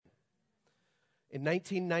In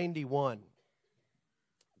 1991,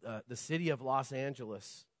 the city of Los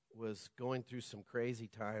Angeles was going through some crazy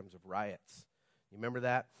times of riots. You remember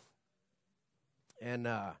that? And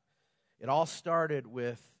it all started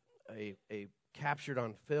with a captured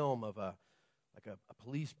on film of a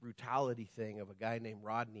police brutality thing of a guy named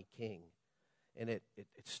Rodney King. And it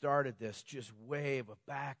started this just wave of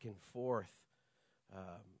back and forth,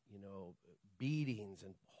 beatings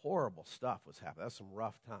and horrible stuff was happening. That was some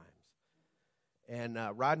rough times. And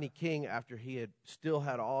Rodney King, after he had still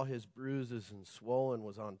had all his bruises and swollen,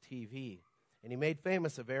 was on TV. And he made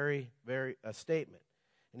famous a statement.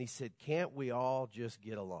 And he said, "Can't we all just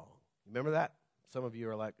get along?" Remember that? Some of you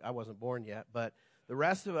are like, I wasn't born yet. But the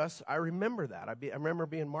rest of us, I remember that. I remember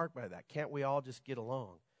being marked by that. Can't we all just get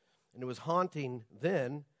along? And it was haunting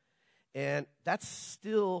then. And that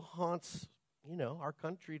still haunts, our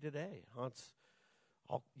country today. Haunts,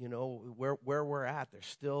 where we're at. There's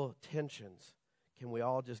still tensions. Can we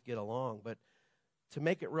all just get along? But to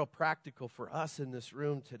make it real practical for us in this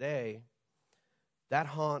room today, that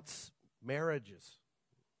haunts marriages.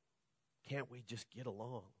 Can't we just get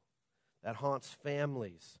along? That haunts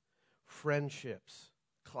families, friendships,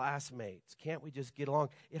 classmates. Can't we just get along?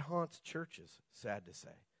 It haunts churches, sad to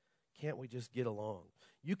say. Can't we just get along?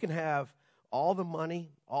 You can have all the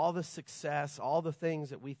money, all the success, all the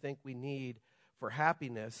things that we think we need for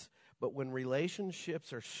happiness, but when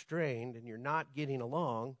relationships are strained and you're not getting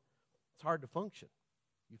along, it's hard to function.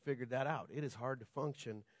 You figured that out. It is hard to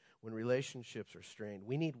function when relationships are strained.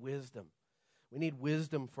 We need wisdom. We need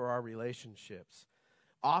wisdom for our relationships.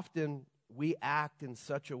 Often we act in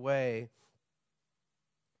such a way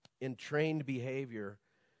in trained behavior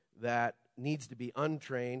that needs to be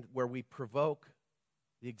untrained, where we provoke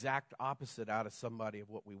the exact opposite out of somebody of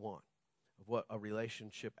what we want, of what a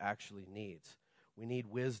relationship actually needs. We need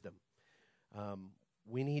wisdom.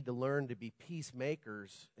 We need to learn to be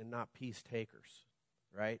peacemakers and not peace takers,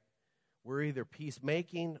 right? We're either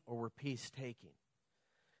peacemaking or we're peace taking.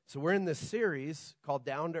 So we're in this series called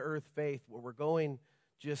Down to Earth Faith, where we're going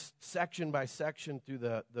just section by section through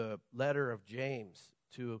the letter of James.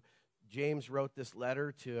 James wrote this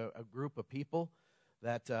letter to a group of people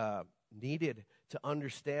that needed to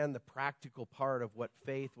understand the practical part of what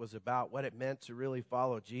faith was about, what it meant to really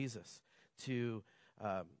follow Jesus, to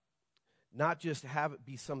not just have it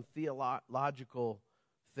be some theological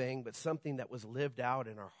thing, but something that was lived out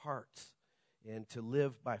in our hearts, and to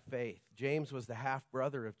live by faith. James was the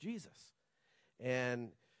half-brother of Jesus.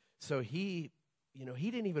 And so he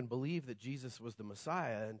didn't even believe that Jesus was the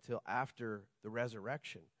Messiah until after the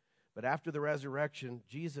resurrection. But after the resurrection,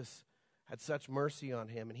 Jesus had such mercy on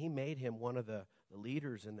him, and he made him one of the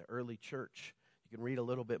leaders in the early church. You can read a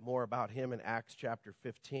little bit more about him in Acts chapter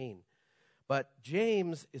 15. But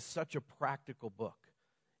James is such a practical book.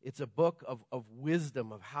 It's a book of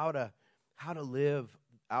wisdom, of how to live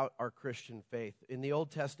out our Christian faith. In the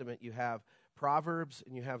Old Testament, you have Proverbs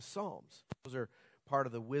and you have Psalms. Those are part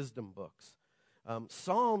of the wisdom books.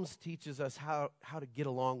 Psalms teaches us how to get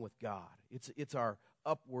along with God. It's our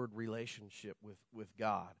upward relationship with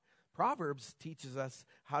God. Proverbs teaches us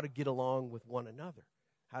how to get along with one another,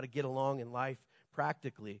 how to get along in life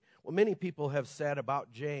practically. Well, many people have said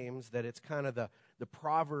about James that it's kind of the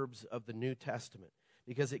Proverbs of the New Testament,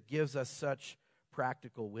 because it gives us such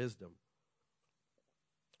practical wisdom.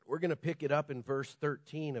 We're going to pick it up in verse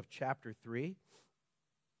 13 of chapter 3,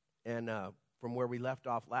 and from where we left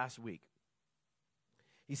off last week.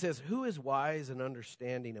 He says, "Who is wise and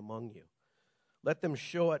understanding among you? Let them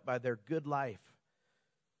show it by their good life,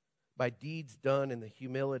 by deeds done in the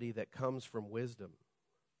humility that comes from wisdom.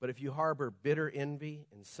 But if you harbor bitter envy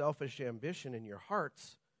and selfish ambition in your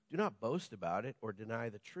hearts, do not boast about it or deny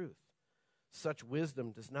the truth. Such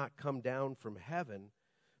wisdom does not come down from heaven,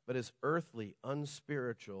 but is earthly,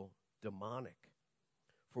 unspiritual, demonic.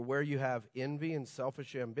 For where you have envy and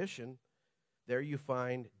selfish ambition, there you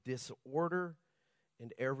find disorder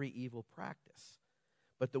and every evil practice.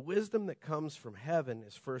 But the wisdom that comes from heaven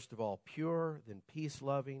is first of all pure, then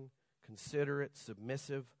peace-loving, considerate,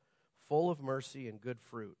 submissive, full of mercy and good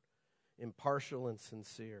fruit, impartial and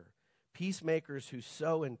sincere. Peacemakers who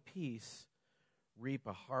sow in peace reap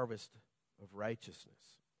a harvest of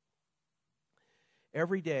righteousness."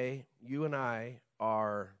 Every day, you and I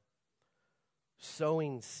are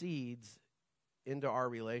sowing seeds into our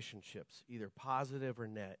relationships, either positive or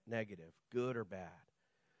negative, good or bad.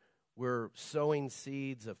 We're sowing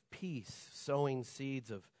seeds of peace, sowing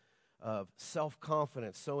seeds of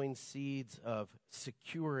self-confidence, sowing seeds of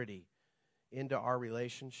security into our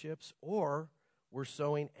relationships, or we're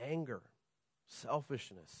sowing anger,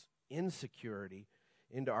 selfishness, insecurity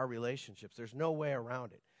into our relationships. There's no way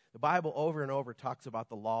around it. The Bible over and over talks about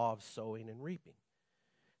the law of sowing and reaping.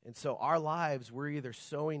 And so our lives, we're either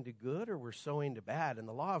sowing to good or we're sowing to bad. And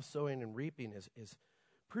the law of sowing and reaping is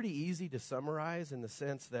pretty easy to summarize in the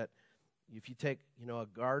sense that if you take, a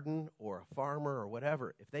garden or a farmer or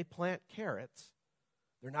whatever, if they plant carrots,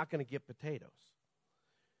 they're not going to get potatoes.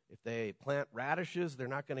 If they plant radishes, they're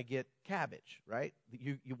not going to get cabbage, right?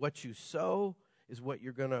 What you sow is what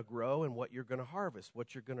you're going to grow and what you're going to harvest,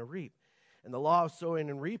 what you're going to reap. And the law of sowing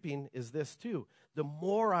and reaping is this too. The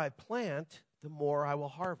more I plant, the more I will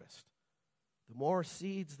harvest. The more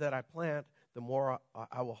seeds that I plant, the more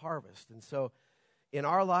I will harvest. And so in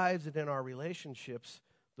our lives and in our relationships,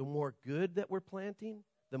 the more good that we're planting,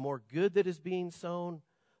 the more good that is being sown,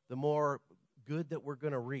 the more good that we're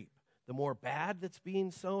going to reap. The more bad that's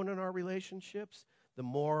being sown in our relationships, the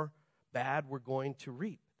more bad we're going to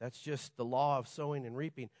reap. That's just the law of sowing and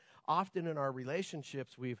reaping. Often in our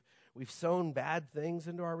relationships, we've sown bad things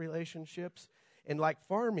into our relationships. And like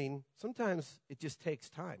farming, sometimes it just takes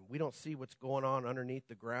time. We don't see what's going on underneath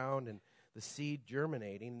the ground and the seed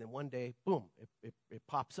germinating. And then one day, boom, it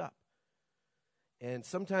pops up. And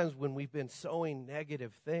sometimes when we've been sowing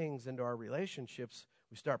negative things into our relationships,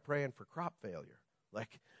 we start praying for crop failure.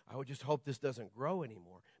 Like, I would just hope this doesn't grow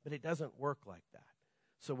anymore. But it doesn't work like that.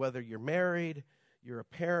 So whether you're married, you're a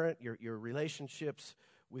parent, your relationships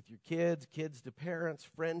with your kids to parents,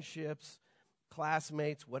 friendships,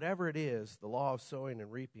 classmates, whatever it is, the law of sowing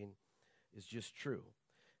and reaping is just true.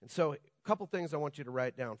 And so a couple things I want you to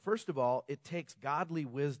write down. First of all, it takes godly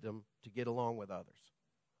wisdom to get along with others.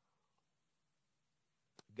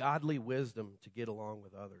 Godly wisdom to get along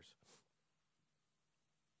with others.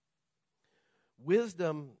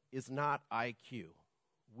 Wisdom is not IQ.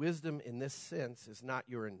 Wisdom in this sense is not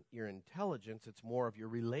your intelligence. It's more of your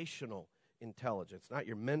relational intelligence, not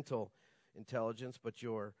your mental intelligence, but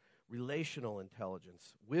your relational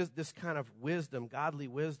intelligence. This kind of wisdom, godly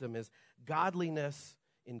wisdom, is godliness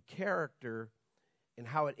in character and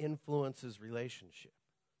how it influences relationship.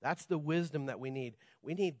 That's the wisdom that we need.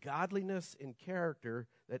 We need godliness in character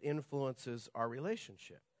that influences our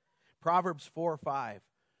relationship. Proverbs 4:5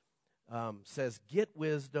 says, "Get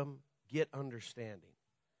wisdom, get understanding."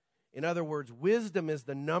 In other words, wisdom is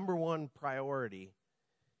the number one priority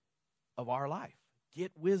of our life.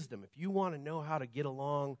 Get wisdom. If you want to know how to get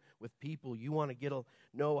along with people, you want to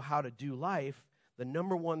know how to do life, the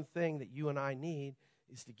number one thing that you and I need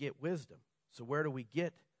is to get wisdom. So where do we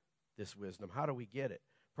get this wisdom? How do we get it?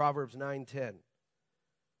 Proverbs 9:10.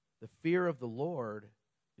 The fear of the Lord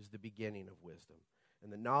is the beginning of wisdom,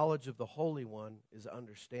 and the knowledge of the Holy One is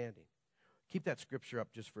understanding. Keep that scripture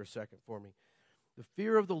up just for a second for me. The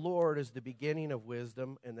fear of the Lord is the beginning of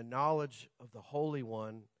wisdom, and the knowledge of the Holy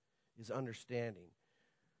One is understanding.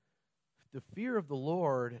 The fear of the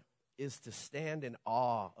Lord is to stand in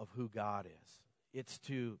awe of who God is. It's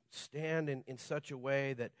to stand in such a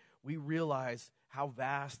way that we realize how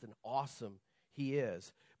vast and awesome He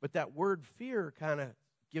is. But that word fear kind of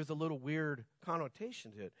gives a little weird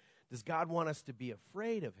connotation to it. Does God want us to be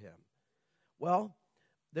afraid of Him? Well,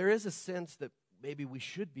 there is a sense that maybe we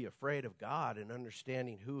should be afraid of God and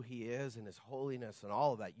understanding who He is and His holiness and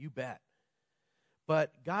all of that. You bet.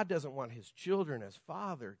 But God doesn't want His children as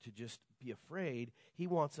Father to just be afraid. He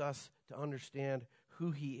wants us to understand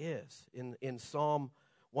who He is. In Psalm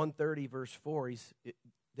 130, verse 4,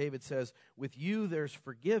 David says, "With you there's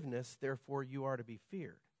forgiveness, therefore you are to be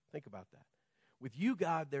feared." Think about that. With you,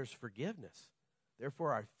 God, there's forgiveness.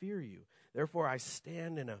 Therefore I fear you. Therefore I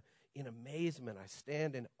stand in amazement. I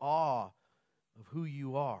stand in awe of who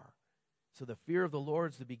you are. So the fear of the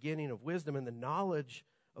Lord is the beginning of wisdom, and the knowledge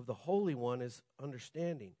of the Holy One is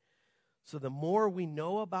understanding. So the more we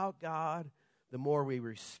know about God, the more we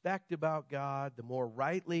respect about God, the more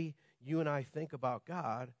rightly you and I think about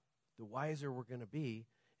God, the wiser we're going to be,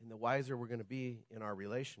 and the wiser we're going to be in our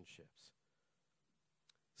relationships.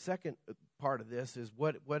 Second part of this is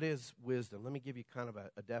what is wisdom? Let me give you kind of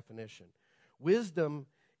a definition. Wisdom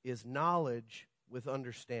is knowledge with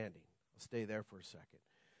understanding. I'll stay there for a second.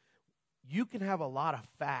 You can have a lot of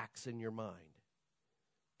facts in your mind.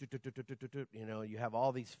 You have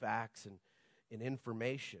all these facts and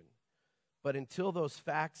information. But until those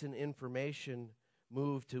facts and information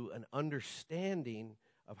move to an understanding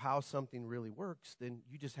of how something really works, then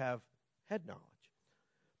you just have head knowledge.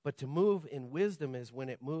 But to move in wisdom is when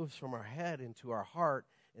it moves from our head into our heart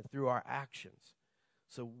and through our actions.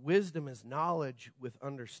 So wisdom is knowledge with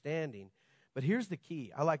understanding. But here's the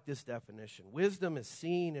key. I like this definition. Wisdom is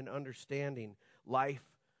seeing and understanding life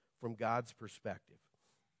from God's perspective.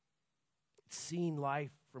 It's seeing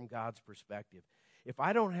life from God's perspective. If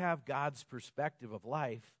I don't have God's perspective of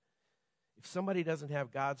life, if somebody doesn't have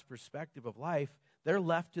God's perspective of life, they're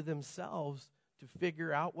left to themselves to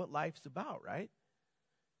figure out what life's about, right?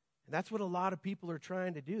 And that's what a lot of people are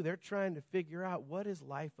trying to do. They're trying to figure out, what is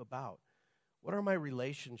life about? What are my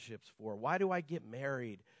relationships for? Why do I get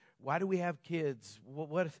married? Why do we have kids?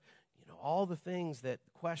 All the things,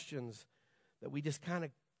 questions that we just kind of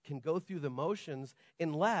can go through the motions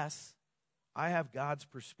unless I have God's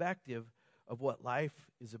perspective of what life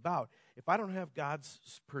is about. If I don't have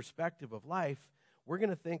God's perspective of life, we're going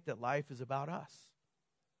to think that life is about us.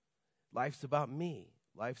 Life's about me.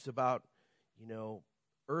 Life's about,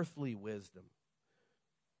 earthly wisdom.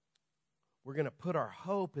 We're going to put our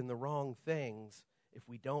hope in the wrong things if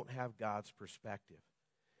we don't have God's perspective.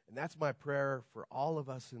 And that's my prayer for all of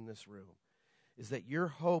us in this room, is that your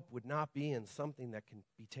hope would not be in something that can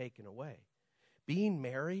be taken away. Being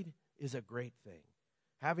married is a great thing.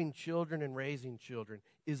 Having children and raising children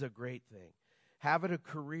is a great thing. Having a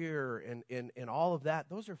career and all of that,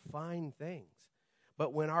 those are fine things.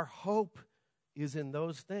 But when our hope is in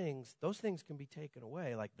those things can be taken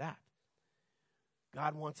away like that.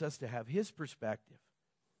 God wants us to have His perspective.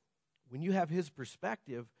 When you have His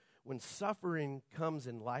perspective, when suffering comes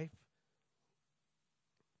in life,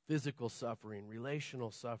 physical suffering,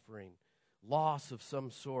 relational suffering, loss of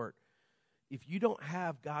some sort, if you don't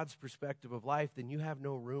have God's perspective of life, then you have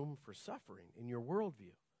no room for suffering in your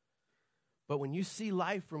worldview. But when you see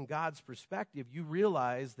life from God's perspective, you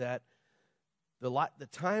realize that the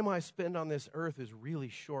time I spend on this earth is really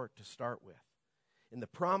short to start with. And the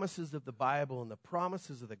promises of the Bible and the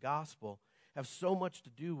promises of the gospel have so much to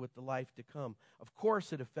do with the life to come. Of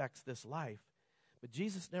course, it affects this life. But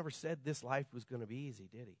Jesus never said this life was going to be easy,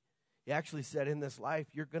 did He? He actually said, in this life,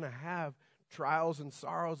 you're going to have trials and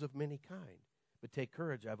sorrows of many kind. But take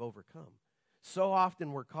courage, I've overcome. So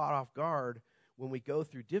often we're caught off guard when we go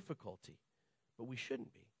through difficulty. But we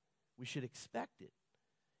shouldn't be. We should expect it.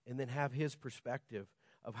 And then have His perspective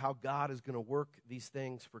of how God is going to work these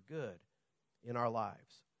things for good in our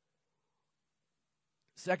lives.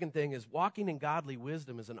 Second thing is, walking in godly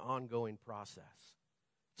wisdom is an ongoing process.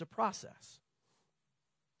 It's a process.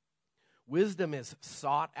 Wisdom is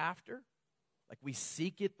sought after. Like, we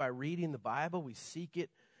seek it by reading the Bible. We seek it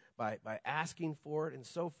by asking for it and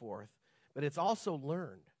so forth. But it's also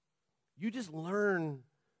learned. You just learn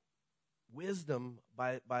wisdom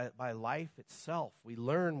by life itself. We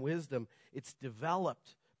learn wisdom. It's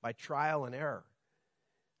developed by trial and error.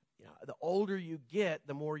 The older you get,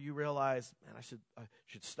 the more you realize, man, I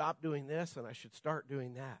should stop doing this and I should start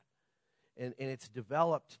doing that. And it's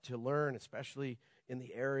developed to learn, especially in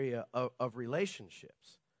the area of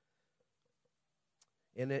relationships.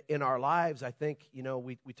 In our lives, I think,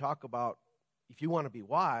 we talk about, if you want to be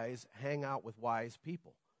wise, hang out with wise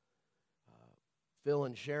people. Phil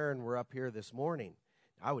and Sharon were up here this morning.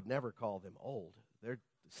 I would never call them old. They're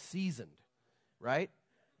seasoned, right?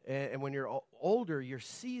 And when you're older, you're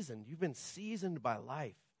seasoned. You've been seasoned by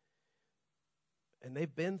life. And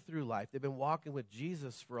they've been through life. They've been walking with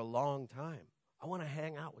Jesus for a long time. I want to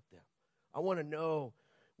hang out with them. I want to know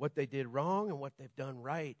what they did wrong and what they've done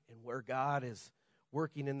right and where God is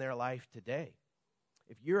working in their life today.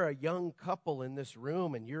 If you're a young couple in this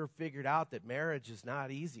room and you're figured out that marriage is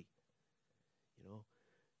not easy,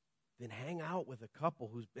 then hang out with a couple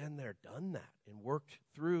who's been there, done that, and worked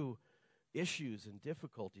through issues and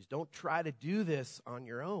difficulties. Don't try to do this on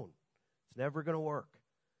your own. It's never going to work.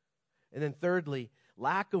 And then thirdly,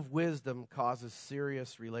 lack of wisdom causes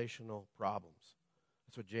serious relational problems.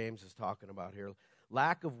 That's what James is talking about here.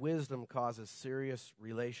 Lack of wisdom causes serious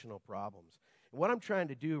relational problems. And what I'm trying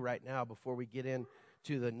to do right now, before we get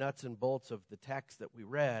into the nuts and bolts of the text that we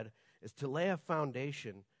read, is to lay a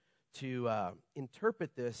foundation to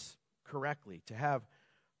interpret this correctly, to have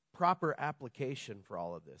proper application for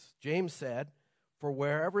all of this. James said, for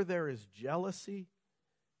wherever there is jealousy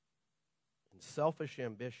and selfish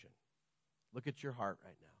ambition, look at your heart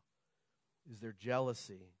right now. Is there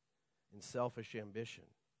jealousy and selfish ambition?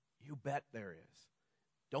 You bet there is.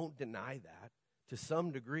 Don't deny that. To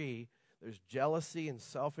some degree, there's jealousy and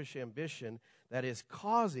selfish ambition that is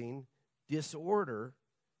causing disorder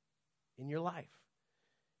in your life.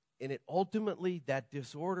 And it ultimately, that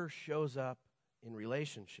disorder shows up in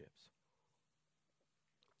relationships.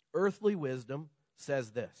 Earthly wisdom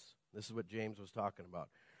says this. This is what James was talking about.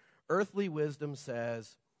 Earthly wisdom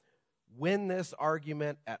says, win this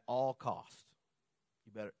argument at all cost.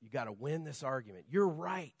 You got to win this argument. You're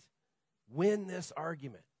right. Win this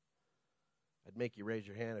argument. I'd make you raise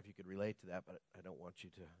your hand if you could relate to that, but I don't want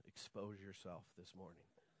you to expose yourself this morning.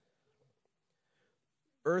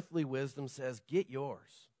 Earthly wisdom says, get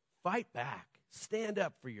yours. Fight back. Stand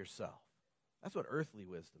up for yourself. That's what earthly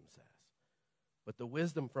wisdom says. But the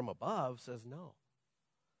wisdom from above says no.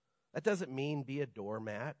 That doesn't mean be a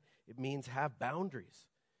doormat. It means have boundaries.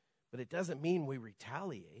 But it doesn't mean we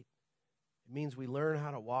retaliate. It means we learn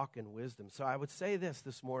how to walk in wisdom. So I would say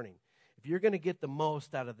this morning. If you're going to get the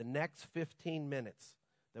most out of the next 15 minutes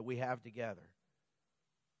that we have together,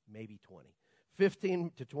 maybe 20,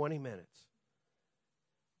 15 to 20 minutes,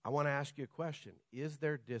 I want to ask you a question. Is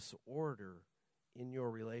there disorder in your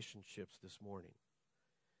relationships this morning?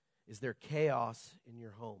 Is there chaos in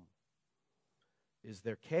your home? Is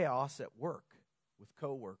there chaos at work with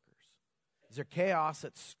coworkers? Is there chaos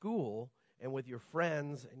at school and with your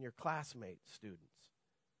friends and your classmate students?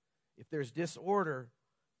 If there's disorder,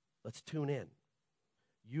 let's tune in.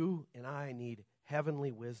 You and I need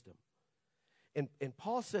heavenly wisdom. And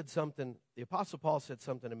Paul said something, the Apostle Paul said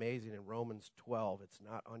something amazing in Romans 12. It's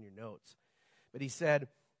not on your notes. But he said,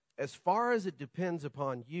 as far as it depends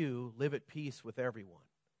upon you, live at peace with everyone.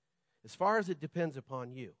 As far as it depends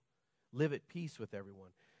upon you, live at peace with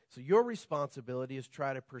everyone. So your responsibility is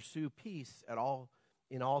try to pursue peace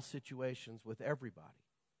in all situations with everybody.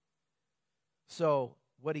 So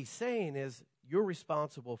what he's saying is you're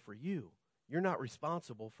responsible for you. You're not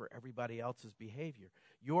responsible for everybody else's behavior.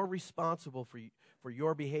 You're responsible for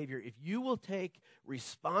your behavior. If you will take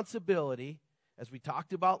responsibility, as we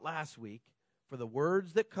talked about last week, for the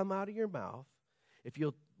words that come out of your mouth,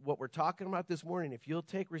 what we're talking about this morning, if you'll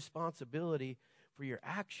take responsibility for your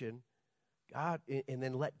action, God, and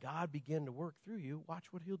then let God begin to work through you,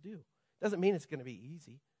 watch what he'll do. Doesn't mean it's going to be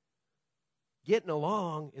easy. Getting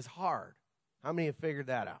along is hard. How many have figured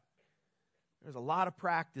that out? There's a lot of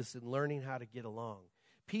practice in learning how to get along.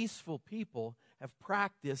 Peaceful people have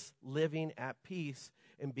practiced living at peace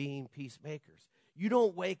and being peacemakers. You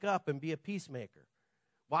don't wake up and be a peacemaker.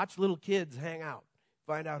 Watch little kids hang out.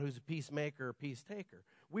 Find out who's a peacemaker or peace taker.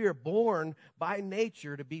 We are born by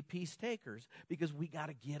nature to be peace takers because we got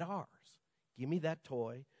to get ours. Give me that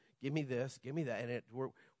toy. Give me this. Give me that. And it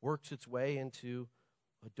works its way into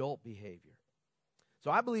adult behavior.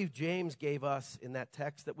 So I believe James gave us, in that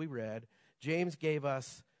text that we read, James gave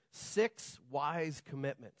us 6 wise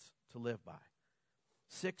commitments to live by.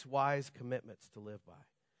 6 wise commitments to live by.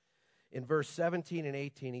 In verse 17 and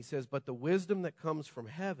 18, he says, but the wisdom that comes from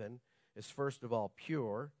heaven is first of all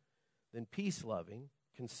pure, then peace-loving,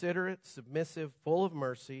 considerate, submissive, full of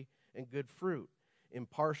mercy and good fruit,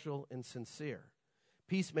 impartial and sincere.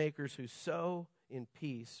 Peacemakers who sow in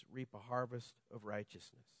peace reap a harvest of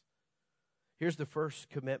righteousness. Here's the first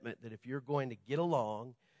commitment that if you're going to get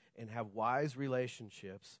along and have wise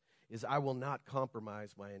relationships is I will not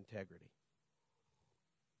compromise my integrity.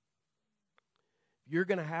 If you're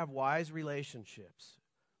going to have wise relationships,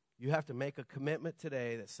 you have to make a commitment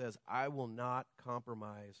today that says I will not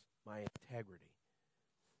compromise my integrity.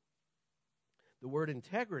 The word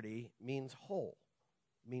integrity means whole,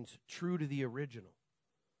 means true to the original.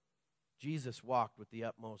 Jesus walked with the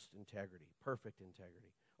utmost integrity, perfect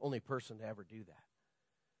integrity. Only person to ever do that.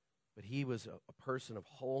 But he was a person of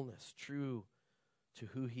wholeness, true to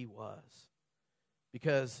who he was.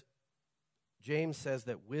 Because James says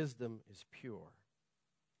that wisdom is pure.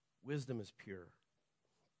 Wisdom is pure.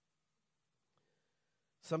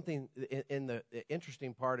 Something in the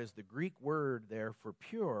interesting part is the Greek word there for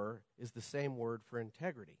pure is the same word for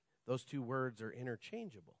integrity. Those two words are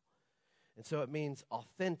interchangeable. And so it means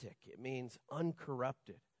authentic. It means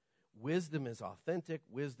uncorrupted. Wisdom is authentic.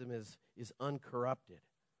 Wisdom is uncorrupted.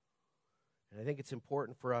 And I think it's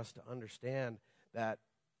important for us to understand that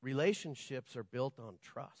relationships are built on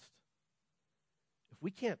trust. If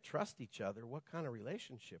we can't trust each other, what kind of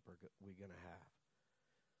relationship are we going to have?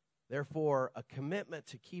 Therefore, a commitment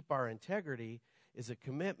to keep our integrity is a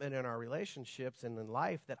commitment in our relationships and in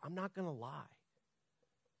life that I'm not going to lie.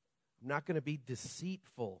 I'm not going to be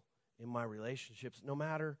deceitful in my relationships no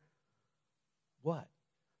matter what.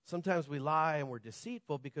 Sometimes we lie and we're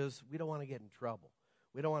deceitful because we don't want to get in trouble.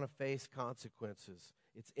 We don't want to face consequences.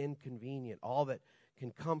 It's inconvenient, all that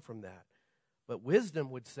can come from that. But wisdom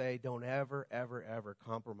would say don't ever, ever, ever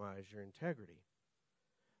compromise your integrity.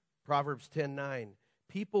 Proverbs 10:9,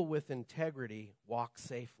 people with integrity walk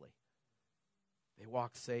safely. They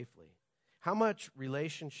walk safely. How much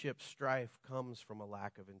relationship strife comes from a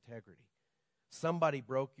lack of integrity? Somebody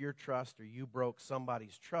broke your trust or you broke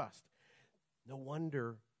somebody's trust. No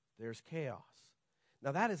wonder there's chaos.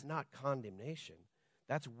 Now that is not condemnation.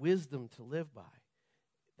 That's wisdom to live by.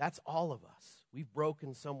 That's all of us. We've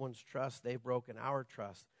broken someone's trust. They've broken our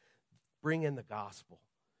trust. Bring in the gospel.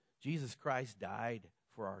 Jesus Christ died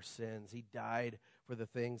for our sins. He died for the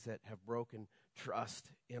things that have broken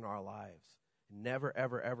trust in our lives. Never,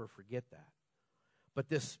 ever, ever forget that. But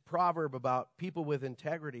this proverb about people with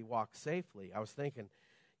integrity walk safely, I was thinking,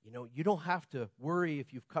 you don't have to worry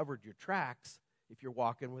if you've covered your tracks if you're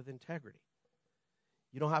walking with integrity.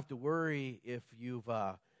 You don't have to worry if you've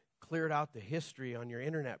cleared out the history on your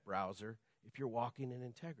internet browser if you're walking in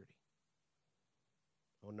integrity.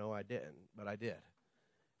 Oh, no, I didn't, but I did.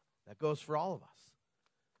 That goes for all of us.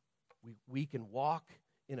 We can walk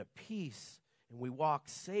in a peace, and we walk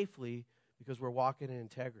safely because we're walking in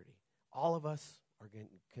integrity. All of us are going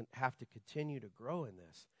to have to continue to grow in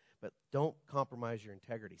this, but don't compromise your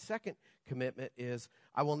integrity. Second commitment is,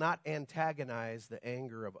 I will not antagonize the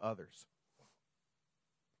anger of others.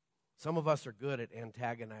 Some of us are good at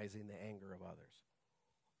antagonizing the anger of others.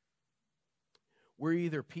 We're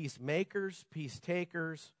either peacemakers, peace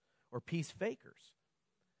takers, or peace fakers.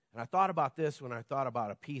 And I thought about this when I thought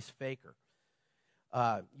about a peace faker.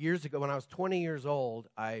 Years ago, when I was 20 years old,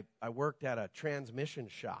 I worked at a transmission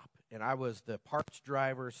shop, and I was the parts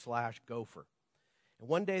driver / gopher. And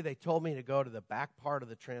one day they told me to go to the back part of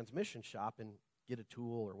the transmission shop and get a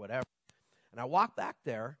tool or whatever. And I walked back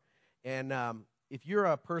there, and if you're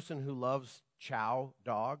a person who loves chow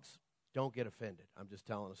dogs, don't get offended. I'm just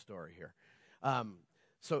telling a story here.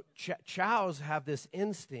 So chows have this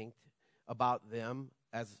instinct about them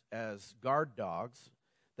as guard dogs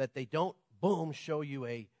that they don't, boom, show you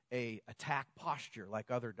a attack posture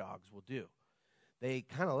like other dogs will do. They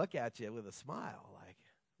kind of look at you with a smile like,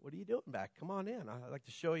 what are you doing back? Come on in. I'd like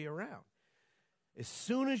to show you around. As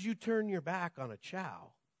soon as you turn your back on a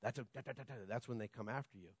chow, that's when they come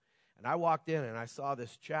after you. And I walked in and I saw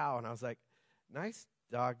this chow and I was like, nice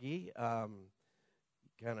doggy.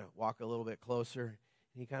 Kind of walk a little bit closer.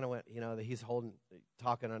 And he kind of went, he's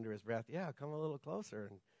talking under his breath. Yeah, come a little closer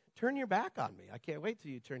and turn your back on me. I can't wait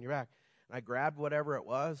till you turn your back. And I grabbed whatever it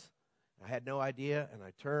was. I had no idea, and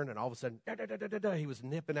I turned, and all of a sudden, he was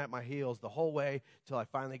nipping at my heels the whole way till I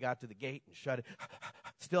finally got to the gate and shut it.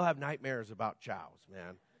 Still have nightmares about chows,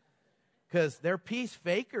 man. Because they're peace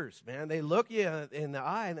fakers, man. They look you in the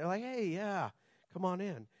eye, and they're like, hey, yeah, come on in.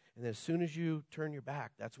 And then as soon as you turn your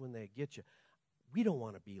back, that's when they get you. We don't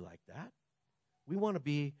want to be like that. We want to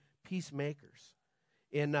be peacemakers.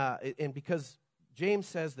 And because James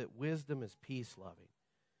says that wisdom is peace-loving.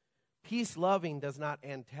 Peace-loving does not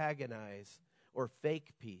antagonize or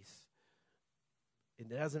fake peace. It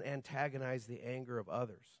doesn't antagonize the anger of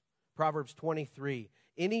others. Proverbs 23,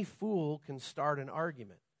 any fool can start an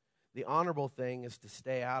argument. The honorable thing is to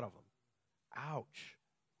stay out of them. Ouch.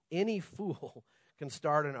 Any fool can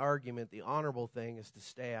start an argument. The honorable thing is to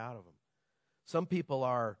stay out of them. Some people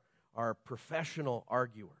are professional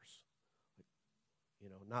arguers.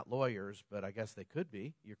 Not lawyers, but I guess they could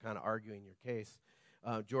be. You're kind of arguing your case.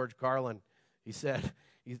 George Carlin, he said,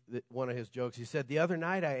 one of his jokes, he said, the other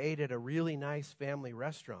night I ate at a really nice family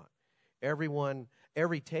restaurant.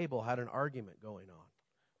 Every table had an argument going on.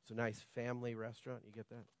 It's a nice family restaurant. You get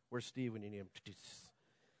that? Where's Steve when you need him?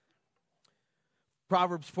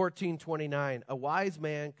 Proverbs 14:29, a wise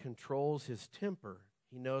man controls his temper.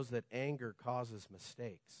 He knows that anger causes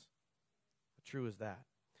mistakes. How true is that?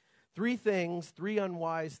 Three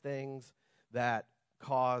unwise things that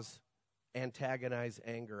antagonize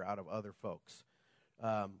anger out of other folks.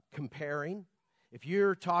 Comparing. If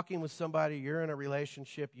you're talking with somebody, you're in a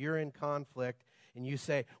relationship, you're in conflict, and you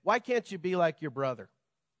say, why can't you be like your brother?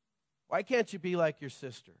 Why can't you be like your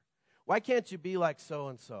sister? Why can't you be like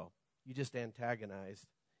so-and-so? You just antagonized,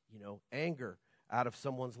 anger out of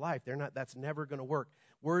someone's life. That's never going to work.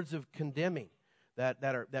 Words of condemning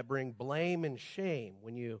that bring blame and shame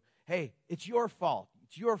when hey, it's your fault.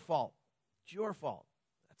 It's your fault. It's your fault.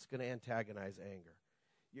 That's going to antagonize anger.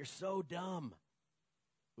 You're so dumb.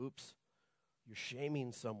 Oops. You're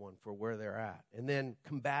shaming someone for where they're at. And then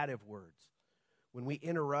combative words. When we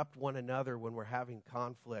interrupt one another when we're having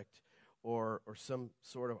conflict or some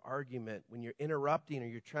sort of argument, when you're interrupting or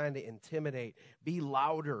you're trying to intimidate, be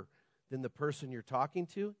louder than the person you're talking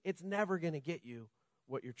to, it's never going to get you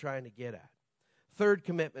what you're trying to get at. Third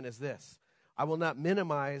commitment is this. I will not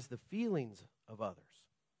minimize the feelings of others.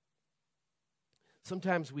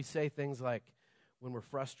 Sometimes we say things like, when we're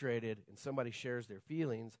frustrated and somebody shares their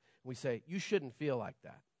feelings, we say, you shouldn't feel like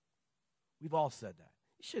that. We've all said that.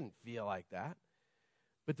 You shouldn't feel like that.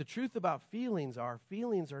 But the truth about feelings are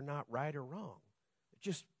not right or wrong. It's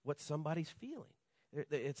just what somebody's feeling.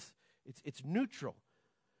 It's neutral.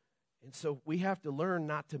 And so we have to learn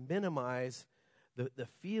not to minimize the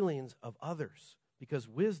feelings of others, because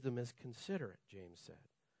wisdom is considerate, James said.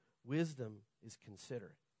 Wisdom is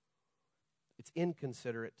considerate. It's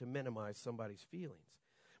inconsiderate to minimize somebody's feelings.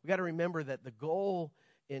 We got to remember that the goal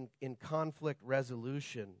in conflict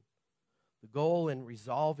resolution, the goal in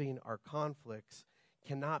resolving our conflicts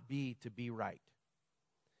cannot be to be right.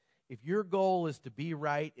 If your goal is to be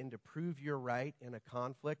right and to prove you're right in a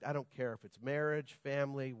conflict, I don't care if it's marriage,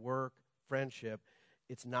 family, work, friendship,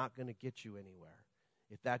 it's not going to get you anywhere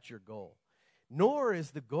if that's your goal. Nor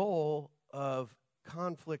is the goal of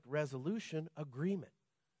conflict resolution agreement.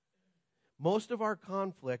 Most of our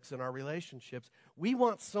conflicts in our relationships, we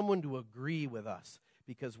want someone to agree with us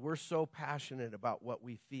because we're so passionate about what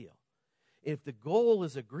we feel. If the goal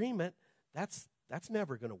is agreement, that's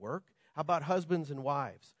never going to work. How about husbands and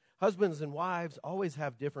wives? Husbands and wives always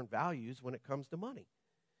have different values when it comes to money.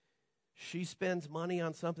 She spends money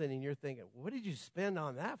on something and you're thinking, what did you spend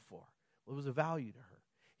on that for? Well, it was a value to her.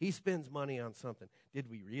 He spends money on something. Did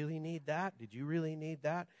we really need that? Did you really need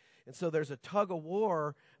that? And so there's a tug of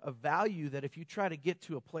war of value that if you try to get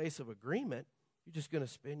to a place of agreement, you're just going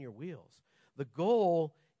to spin your wheels. The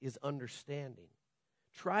goal is understanding.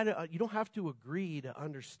 You don't have to agree to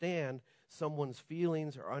understand someone's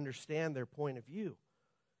feelings or understand their point of view.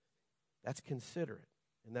 That's considerate,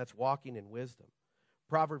 and that's walking in wisdom.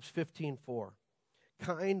 Proverbs 15:4.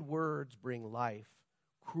 Kind words bring life,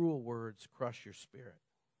 cruel words crush your spirit.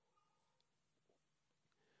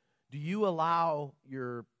 Do you allow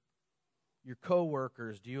your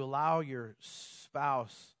coworkers, do you allow your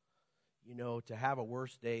spouse, to have a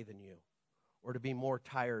worse day than you or to be more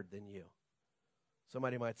tired than you?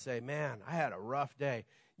 Somebody might say, man, I had a rough day.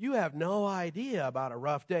 You have no idea about a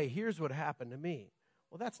rough day. Here's what happened to me.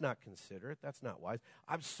 Well, that's not considerate. That's not wise.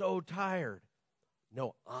 I'm so tired.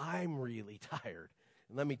 No, I'm really tired.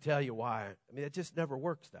 And let me tell you why. It just never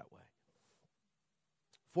works that way.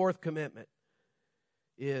 Fourth commitment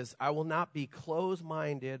is I will not be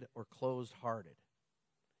closed-minded or closed-hearted.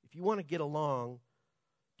 If you want to get along,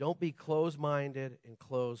 don't be closed-minded and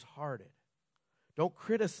closed-hearted. Don't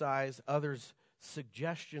criticize others'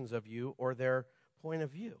 suggestions of you or their point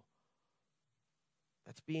of view.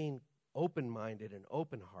 That's being open-minded and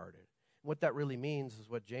open-hearted. What that really means is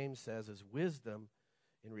what James says is wisdom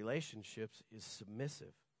in relationships is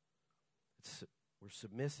submissive. We're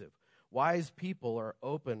submissive. Wise people are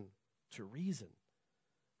open to reason.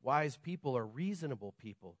 Wise people are reasonable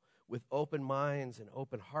people with open minds and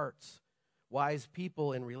open hearts. Wise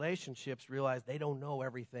people in relationships realize they don't know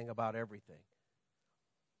everything about everything.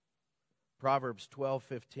 Proverbs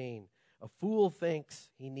 12:15. A fool thinks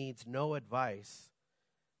he needs no advice,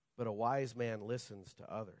 but a wise man listens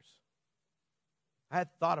to others. I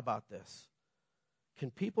had thought about this. Can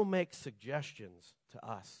people make suggestions to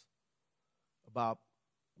us about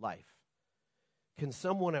life? Can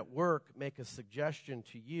someone at work make a suggestion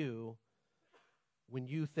to you when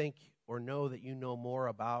you think or know that you know more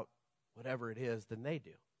about whatever it is than they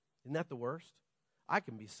do? Isn't that the worst? I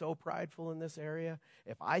can be so prideful in this area.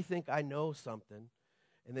 If I think I know something,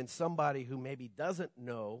 and then somebody who maybe doesn't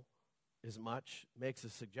know as much makes a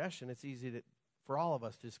suggestion, it's easy for all of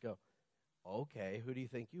us to just go, okay, who do you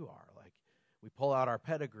think you are? Like, we pull out our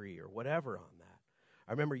pedigree or whatever on that.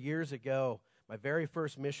 I remember years ago, my very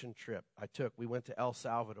first mission trip we went to El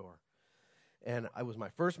Salvador. And it was my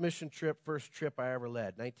first mission trip, first trip I ever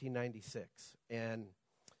led, 1996. And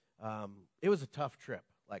it was a tough trip.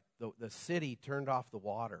 Like, the city turned off the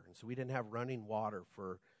water, and so we didn't have running water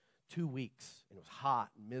for 2 weeks. And it was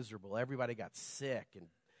hot and miserable. Everybody got sick, and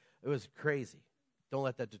it was crazy. Don't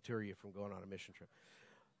let that deter you from going on a mission trip.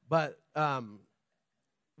 But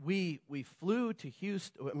we flew to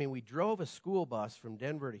Houston. We drove a school bus from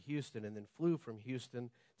Denver to Houston and then flew from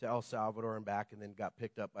Houston to El Salvador and back and then got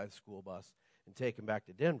picked up by the school bus and taken back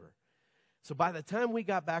to Denver. So by the time we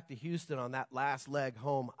got back to Houston on that last leg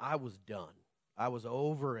home, I was done. I was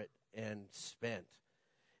over it and spent.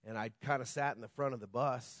 And I kind of sat in the front of the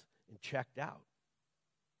bus and checked out.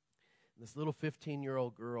 And this little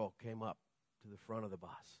 15-year-old girl came up to the front of the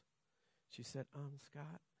bus. She said,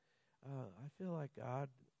 Scott, I feel like God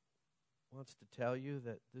wants to tell you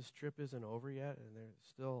that this trip isn't over yet and there's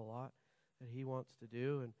still a lot that he wants to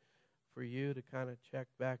do and for you to kind of check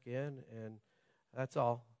back in, and that's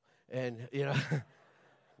all. And, I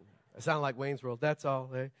sound like Wayne's World, that's all.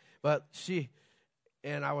 Eh? But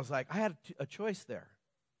and I was like, I had a choice there.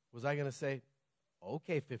 Was I going to say,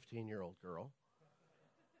 okay, 15-year-old girl?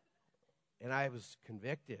 And I was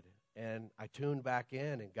convicted, and I tuned back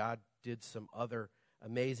in, and God did some other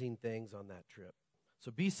amazing things on that trip. So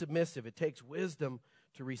be submissive. It takes wisdom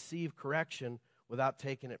to receive correction without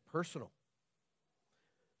taking it personal.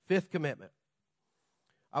 Fifth commitment.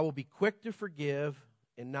 I will be quick to forgive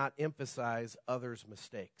and not emphasize others'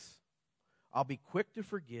 mistakes. I'll be quick to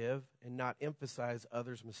forgive and not emphasize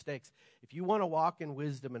others' mistakes. If you want to walk in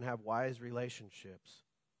wisdom and have wise relationships,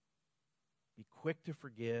 be quick to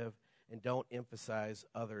forgive and don't emphasize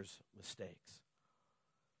others' mistakes.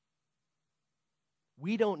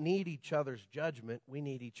 We don't need each other's judgment. We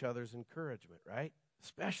need each other's encouragement, right?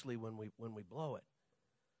 Especially when we blow it.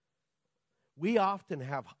 We often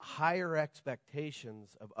have higher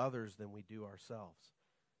expectations of others than we do ourselves.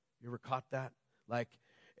 You ever caught that? Like,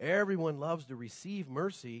 everyone loves to receive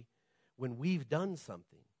mercy when we've done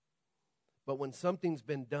something. But when something's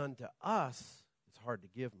been done to us, it's hard to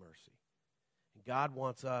give mercy. And God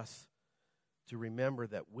wants us to remember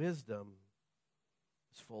that wisdom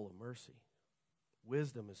is full of mercy.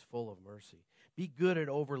 Wisdom is full of mercy. Be good at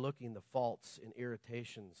overlooking the faults and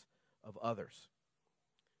irritations of others.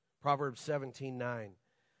 Proverbs 17:9.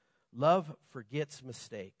 Love forgets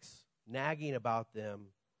mistakes. Nagging about them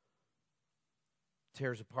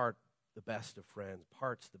tears apart the best of friends,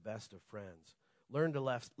 parts the best of friends. Learn to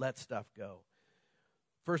let stuff go.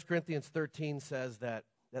 1 Corinthians 13 says that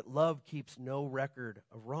love keeps no record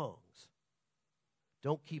of wrongs.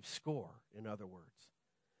 Don't keep score, in other words.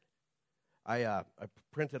 I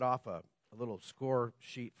printed off a little score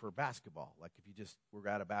sheet for basketball. Like if you were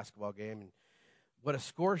at a basketball game, and what a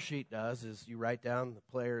score sheet does is you write down the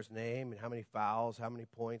player's name and how many fouls, how many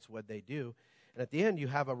points, what they do. And at the end, you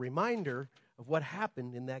have a reminder of what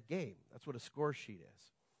happened in that game. That's what a score sheet is.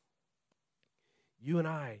 You and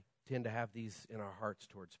I tend to have these in our hearts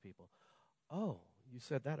towards people. Oh, you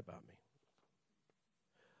said that about me.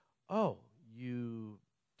 Oh, you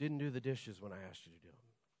didn't do the dishes when I asked you to do them.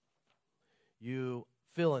 You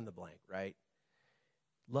fill in the blank, right?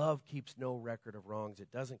 Love keeps no record of wrongs.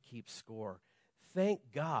 It doesn't keep score.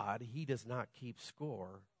 Thank God he does not keep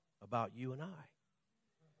score about you and I.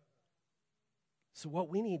 So what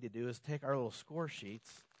we need to do is take our little score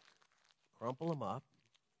sheets, crumple them up,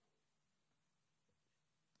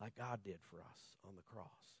 like God did for us on the cross.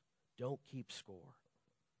 Don't keep score.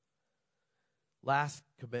 Last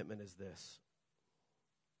commitment is this.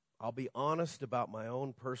 I'll be honest about my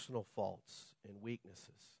own personal faults and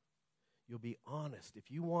weaknesses. You'll be honest.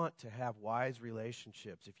 If you want to have wise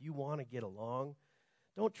relationships, if you want to get along,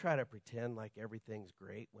 don't try to pretend like everything's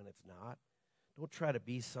great when it's not. Don't try to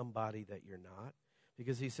be somebody that you're not.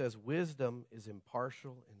 Because he says wisdom is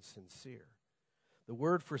impartial and sincere. The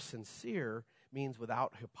word for sincere means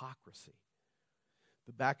without hypocrisy.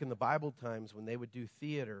 But back in the Bible times when they would do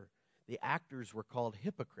theater, the actors were called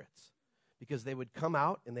hypocrites. Because they would come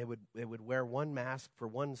out and they would wear one mask for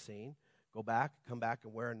one scene, go back, come back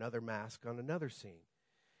and wear another mask on another scene.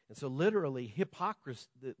 And so literally, hypocrisy,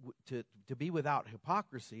 to be without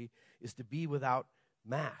hypocrisy is to be without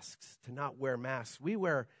masks, to not wear masks. We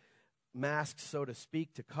wear masks, so to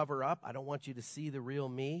speak, to cover up. I don't want you to see the real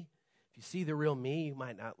me. If you see the real me, you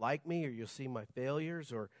might not like me, or you'll see my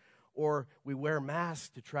failures, or we wear masks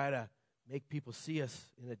to try to make people see us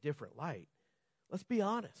in a different light. Let's be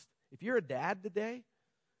honest. If you're a dad today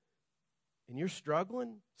and you're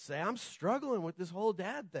struggling, say, I'm struggling with this whole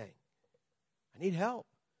dad thing. I need help.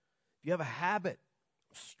 If you have a habit,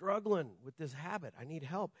 I'm struggling with this habit. I need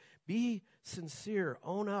help. Be sincere.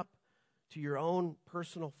 Own up to your own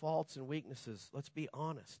personal faults and weaknesses. Let's be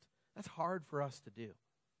honest. That's hard for us to do.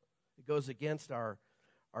 It goes against our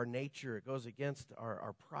nature. It goes against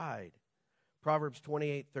our pride. Proverbs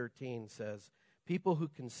 28:13 says, people who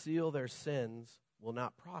conceal their sins will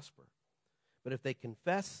not prosper. But if they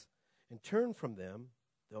confess and turn from them,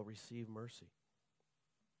 they'll receive mercy.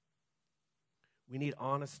 We need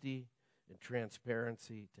honesty and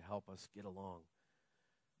transparency to help us get along.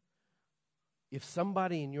 If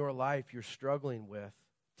somebody in your life you're struggling with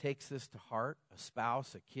takes this to heart, a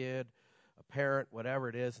spouse, a kid, a parent, whatever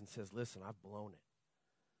it is, and says, listen, I've blown it.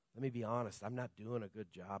 Let me be honest, I'm not doing a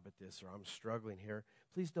good job at this, or I'm struggling here.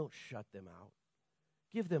 Please don't shut them out.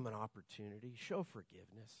 Give them an opportunity. Show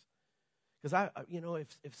forgiveness. Because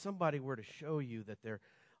if somebody were to show you that they're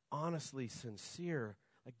honestly sincere,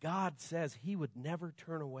 like God says he would never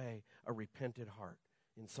turn away a repentant heart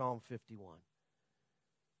in Psalm 51.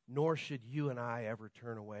 Nor should you and I ever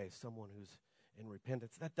turn away someone who's in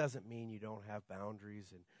repentance. That doesn't mean you don't have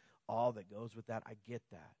boundaries and all that goes with that. I get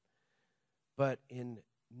that. But in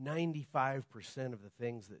 95% of the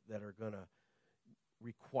things that are going to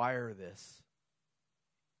require this,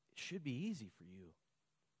 it should be easy for you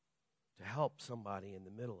to help somebody in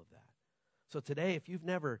the middle of that. So today, if you've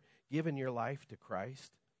never given your life to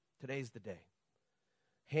Christ, today's the day.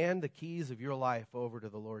 Hand the keys of your life over to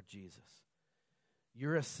the Lord Jesus.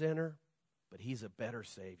 You're a sinner, but he's a better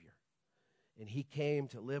Savior. And he came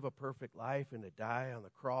to live a perfect life and to die on the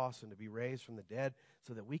cross and to be raised from the dead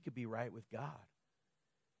so that we could be right with God.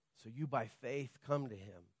 So you, by faith, come to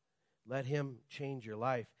him. Let him change your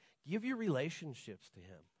life. Give your relationships to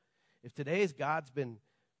him. If today's God's been,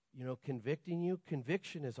 convicting you,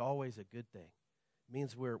 conviction is always a good thing. It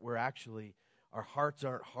means we're actually Our hearts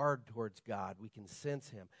aren't hard towards God. We can sense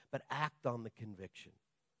him, but act on the conviction.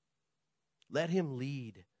 Let him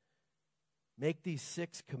lead. Make these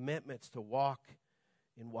 6 commitments to walk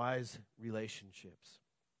in wise relationships.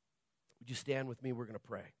 Would you stand with me? We're going to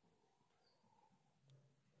pray.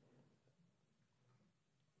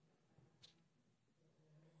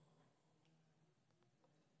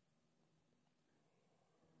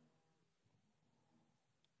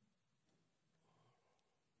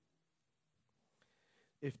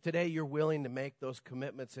 If today you're willing to make those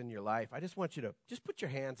commitments in your life, I just want you to just put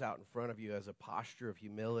your hands out in front of you as a posture of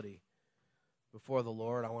humility before the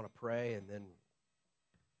Lord. I want to pray, and then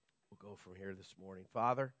we'll go from here this morning.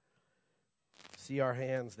 Father, see our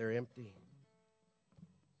hands, they're empty.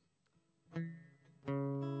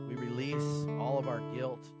 We release all of our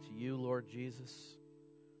guilt to you, Lord Jesus.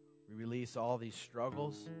 We release all these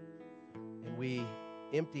struggles, and we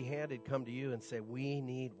empty-handed come to you and say, we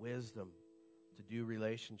need wisdom to do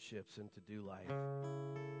relationships and to do life.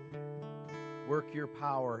 Work your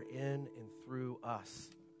power in and through us,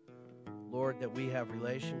 Lord, that we have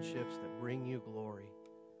relationships that bring you glory.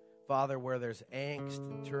 Father, where there's angst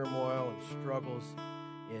and turmoil and struggles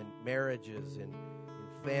in marriages and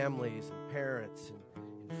in families and parents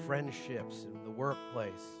and in friendships and the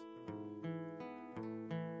workplace,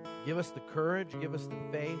 give us the courage, give us the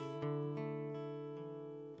faith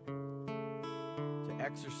to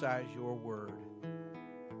exercise your word.